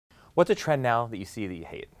What's a trend now that you see that you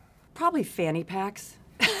hate? Probably fanny packs.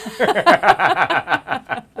 You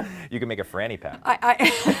can make a franny pack.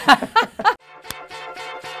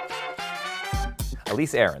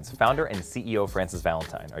 Elyce Arons, founder and CEO of Frances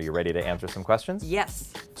Valentine. Are you ready to answer some questions?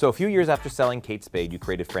 Yes. So a few years after selling Kate Spade, you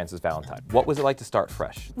created Frances Valentine. What was it like to start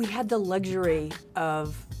fresh? We had the luxury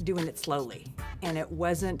of doing it slowly, and it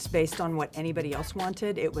wasn't based on what anybody else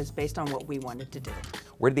wanted. It was based on what we wanted to do.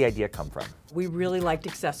 Where did the idea come from? We really liked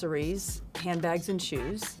accessories, handbags, and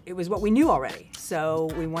shoes. It was what we knew already, so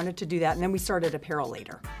we wanted to do that, and then we started apparel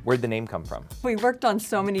later. Where did the name come from? We worked on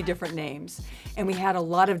so many different names, and we had a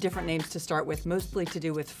lot of different names to start with, mostly to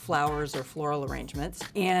do with flowers or floral arrangements,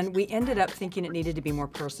 and we ended up thinking it needed to be more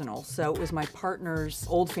personal, so it was my partner's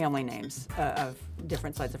old family names of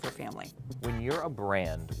different sides of her family. When you're a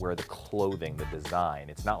brand where the clothing, the design,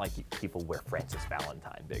 it's not like people wear Frances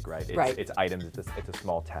Valentine big, right? It's items, it's a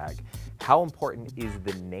small tag. How important is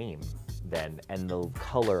the name then, and the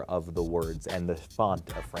color of the words and the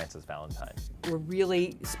font of Frances Valentine? We're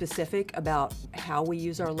really specific about how we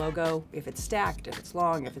use our logo, if it's stacked, if it's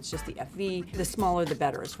long, if it's just the FV. The smaller the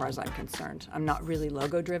better as far as I'm concerned. I'm not really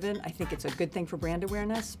logo driven. I think it's a good thing for brand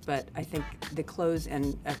awareness, but I think the clothes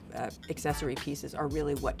and accessory pieces are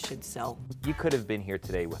really what should sell. You could have been here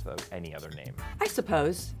today with any other name. I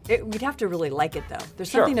suppose. We'd have to really like it though.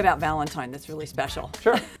 There's something about Valentine that's really special.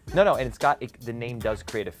 Sure. No, and the name does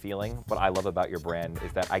create a feeling. What I love about your brand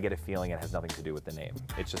is that I get a feeling it has nothing to do with the name.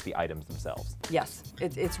 It's just the items themselves. Yes,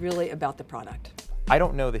 it's really about the product. I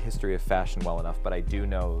don't know the history of fashion well enough, but I do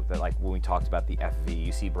know that, like, when we talked about the FV,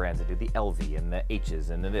 you see brands that do the LV and the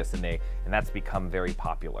H's and the this and that's become very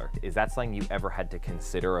popular. Is that something you ever had to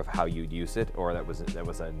consider of how you'd use it, or that was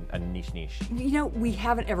a niche? You know, we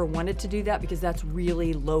haven't ever wanted to do that because that's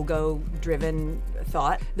really logo-driven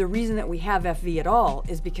thought. The reason that we have FV at all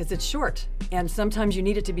is because it's short, and sometimes you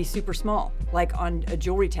need it to be super small, like on a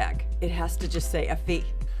jewelry tag. It has to just say FV.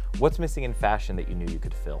 What's missing in fashion that you knew you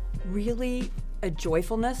could fill? Really a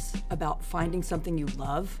joyfulness about finding something you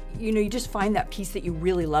love. You know, you just find that piece that you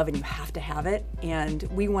really love and you have to have it, and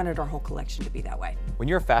we wanted our whole collection to be that way. When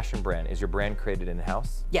you're a fashion brand, is your brand created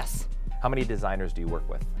in-house? Yes. How many designers do you work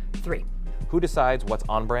with? 3. Who decides what's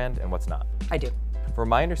on brand and what's not? I do. From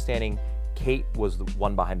my understanding, Kate was the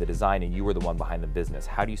one behind the design and you were the one behind the business.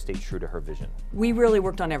 How do you stay true to her vision? We really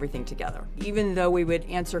worked on everything together. Even though we would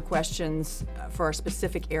answer questions for our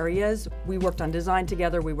specific areas, we worked on design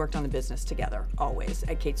together, we worked on the business together, always,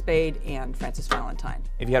 at Kate Spade and Frances Valentine.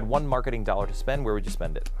 If you had one marketing dollar to spend, where would you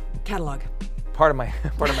spend it? Catalog. Part of my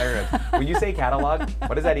room. When you say catalog,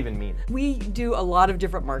 what does that even mean? We do a lot of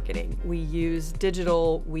different marketing. We use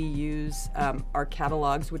digital, we use our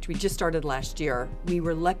catalogs, which we just started last year. We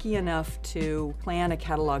were lucky enough to plan a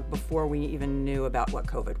catalog before we even knew about what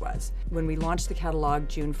COVID was. When we launched the catalog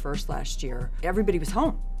June 1st last year, everybody was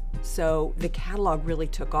home. So the catalog really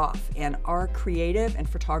took off, and our creative and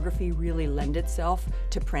photography really lend itself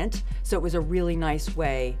to print. So it was a really nice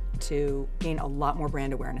way to gain a lot more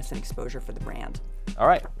brand awareness and exposure for the brand. All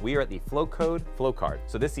right, we are at the Flowcode Flowcard.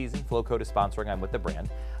 So this season, Flowcode is sponsoring I'm with the brand.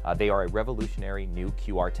 They are a revolutionary new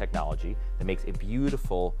QR technology that makes a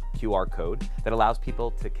beautiful QR code that allows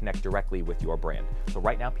people to connect directly with your brand. So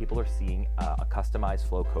right now, people are seeing a customized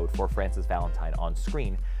Flowcode for Frances Valentine on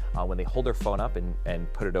screen. When they hold their phone up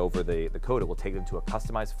and put it over the code, it will take them to a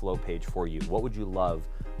customized flow page for you. What would you love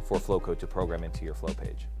for Flowcode to program into your flow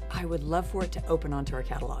page? I would love for it to open onto our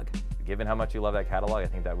catalog. Given how much you love that catalog, I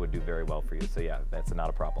think that would do very well for you. So yeah, that's not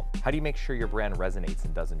a problem. How do you make sure your brand resonates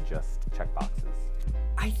and doesn't just check boxes?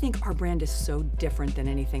 I think our brand is so different than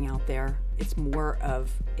anything out there. It's more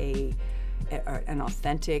of an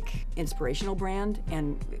authentic, inspirational brand,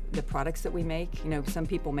 and the products that we make, you know, some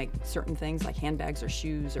people make certain things like handbags or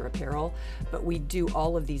shoes or apparel, but we do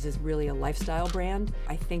all of these as really a lifestyle brand.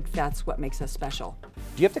 I think that's what makes us special.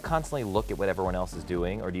 Do you have to constantly look at what everyone else is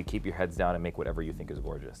doing, or do you keep your heads down and make whatever you think is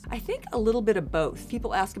gorgeous? I think a little bit of both.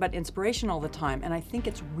 People ask about inspiration all the time, and I think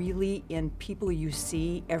it's really in people you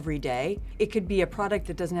see every day. It could be a product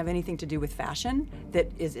that doesn't have anything to do with fashion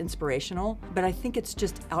that is inspirational, but I think it's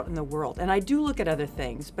just out in the world. And I do look at other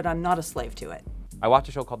things, but I'm not a slave to it. I watch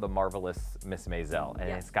a show called The Marvelous Miss Maisel, and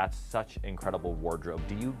Yes. It's got such incredible wardrobe.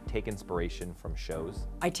 Do you take inspiration from shows?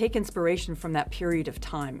 I take inspiration from that period of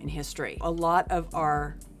time in history. A lot of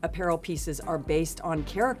our apparel pieces are based on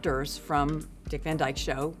characters from Dick Van Dyke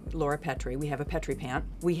Show, Laura Petrie. We have a Petrie Pant.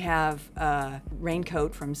 We have a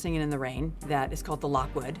raincoat from Singin in the Rain that is called the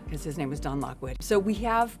Lockwood, because his name was Don Lockwood. So we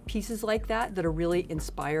have pieces like that that are really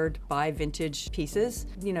inspired by vintage pieces.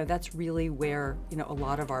 You know, that's really where, you know, a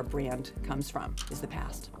lot of our brand comes from, is the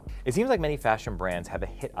past. It seems like many fashion brands have a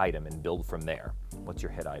hit item and build from there. What's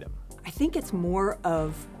your hit item? I think it's more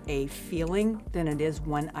of a feeling than it is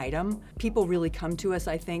one item. People really come to us,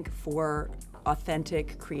 I think, for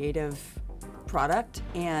authentic, creative product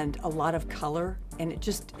and a lot of color, and it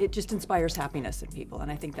just inspires happiness in people,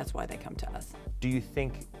 and I think that's why they come to us. Do you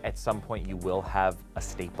think at some point you will have a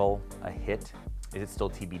staple, a hit? Is it still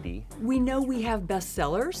TBD? We know we have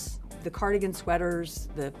bestsellers, the cardigan sweaters,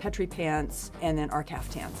 the Petrie Pants, and then our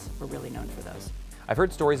caftans. We're really known for those. I've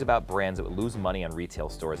heard stories about brands that would lose money on retail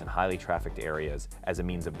stores in highly trafficked areas as a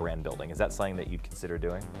means of brand building. Is that something that you'd consider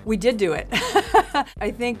doing? We did do it. I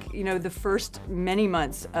think, the first many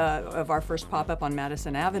months of our first pop-up on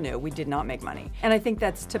Madison Avenue, we did not make money. And I think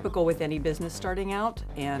that's typical with any business starting out,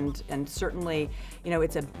 and certainly,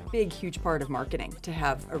 it's a big, huge part of marketing to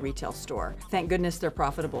have a retail store. Thank goodness they're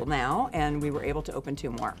profitable now, and we were able to open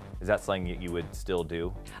 2 more. Is that something you would still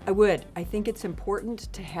do? I would. I think it's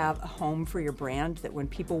important to have a home for your brand that when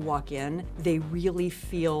people walk in, they really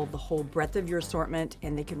feel the whole breadth of your assortment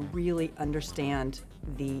and they can really understand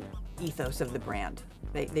the ethos of the brand.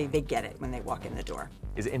 They get it when they walk in the door.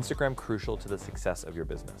 Is Instagram crucial to the success of your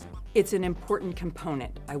business? It's an important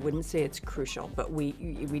component. I wouldn't say it's crucial, but we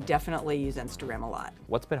definitely use Instagram a lot.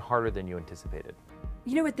 What's been harder than you anticipated?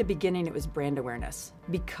 At the beginning it was brand awareness.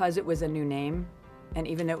 Because it was a new name, and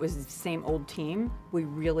even though it was the same old team, we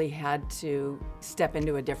really had to step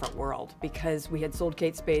into a different world because we had sold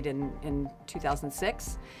Kate Spade in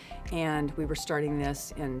 2006, and we were starting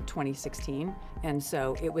this in 2016. And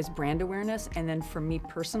so it was brand awareness, and then for me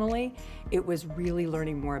personally, it was really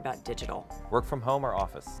learning more about digital. Work from home or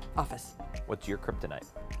office? Office. What's your kryptonite?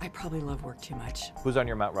 I probably love work too much. Who's on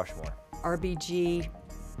your Mount Rushmore? RBG,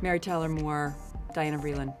 Mary Tyler Moore, Diana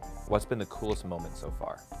Vreeland. What's been the coolest moment so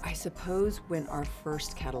far? I suppose when our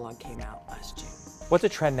first catalog came out last June. What's a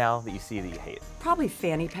trend now that you see that you hate? Probably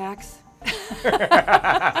fanny packs.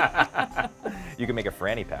 You can make a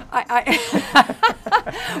franny pack.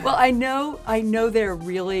 Well, I know they're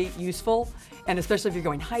really useful, and especially if you're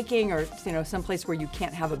going hiking or someplace where you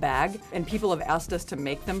can't have a bag. And people have asked us to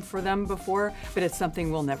make them for them before, but it's something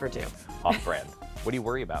we'll never do. Off-brand. What do you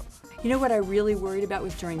worry about? What I really worried about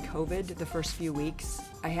was during COVID, the first few weeks,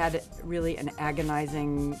 I had really an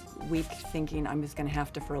agonizing week thinking I'm just going to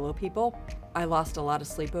have to furlough people. I lost a lot of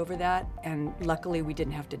sleep over that, and luckily we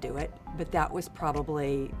didn't have to do it. But that was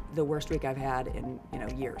probably the worst week I've had in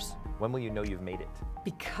years. When will you know you've made it?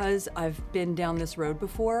 Because I've been down this road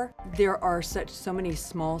before, there are so many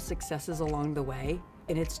small successes along the way,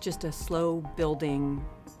 and it's just a slow building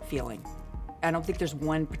feeling. I don't think there's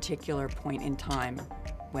one particular point in time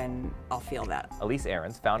when I'll feel that. Elyce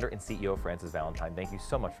Arons, founder and CEO of Frances Valentine, thank you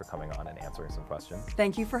so much for coming on and answering some questions.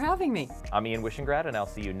 Thank you for having me. I'm Ian Wishengrad, and I'll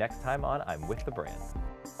see you next time on I'm With the Brand.